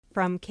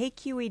From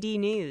KQED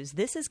News,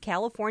 this is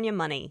California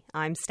Money.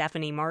 I'm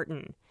Stephanie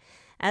Martin.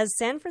 As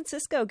San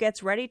Francisco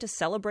gets ready to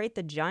celebrate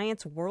the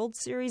Giants' World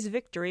Series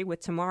victory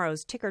with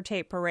tomorrow's ticker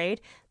tape parade,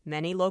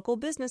 many local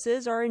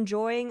businesses are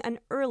enjoying an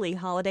early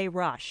holiday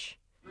rush.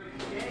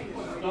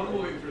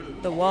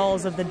 The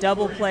walls of the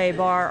Double Play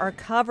bar are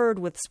covered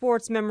with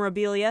sports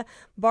memorabilia.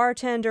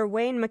 Bartender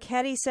Wayne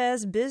McKetty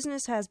says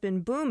business has been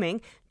booming.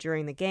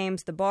 During the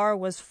games, the bar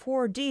was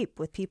 4 deep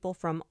with people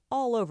from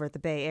all over the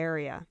Bay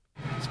Area.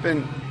 It's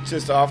been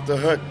just off the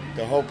hook.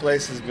 The whole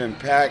place has been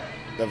packed.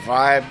 The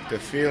vibe, the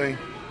feeling,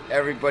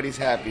 everybody's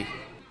happy.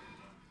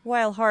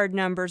 While hard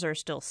numbers are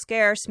still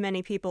scarce,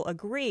 many people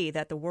agree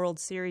that the World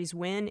Series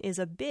win is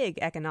a big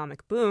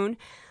economic boon.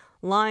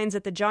 Lines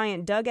at the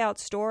Giant Dugout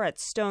store at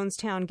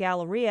Stonestown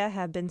Galleria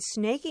have been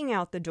snaking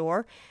out the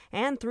door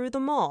and through the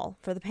mall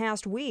for the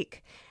past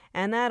week.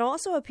 And that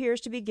also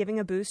appears to be giving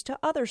a boost to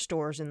other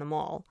stores in the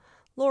mall.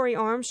 Lori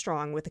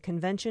Armstrong with the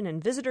Convention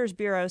and Visitors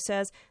Bureau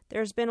says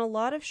there's been a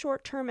lot of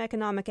short-term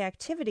economic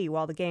activity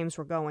while the games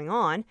were going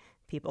on,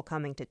 people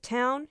coming to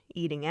town,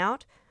 eating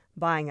out,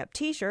 buying up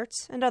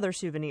T-shirts and other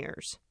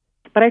souvenirs.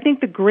 But I think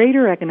the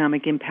greater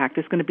economic impact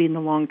is going to be in the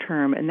long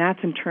term, and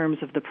that's in terms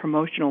of the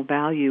promotional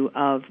value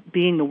of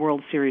being the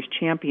World Series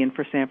champion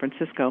for San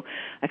Francisco.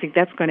 I think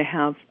that's going to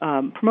have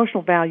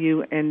promotional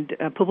value and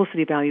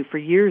publicity value for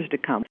years to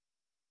come.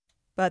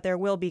 But there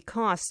will be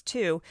costs,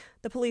 too.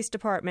 The police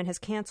department has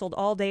canceled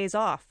all days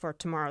off for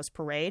tomorrow's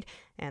parade,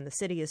 and the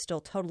city is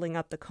still totaling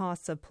up the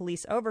costs of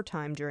police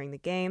overtime during the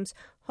games,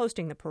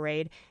 hosting the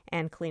parade,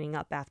 and cleaning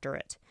up after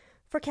it.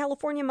 For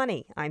California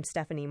Money, I'm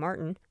Stephanie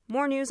Martin.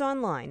 More news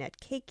online at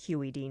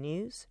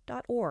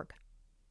kqednews.org.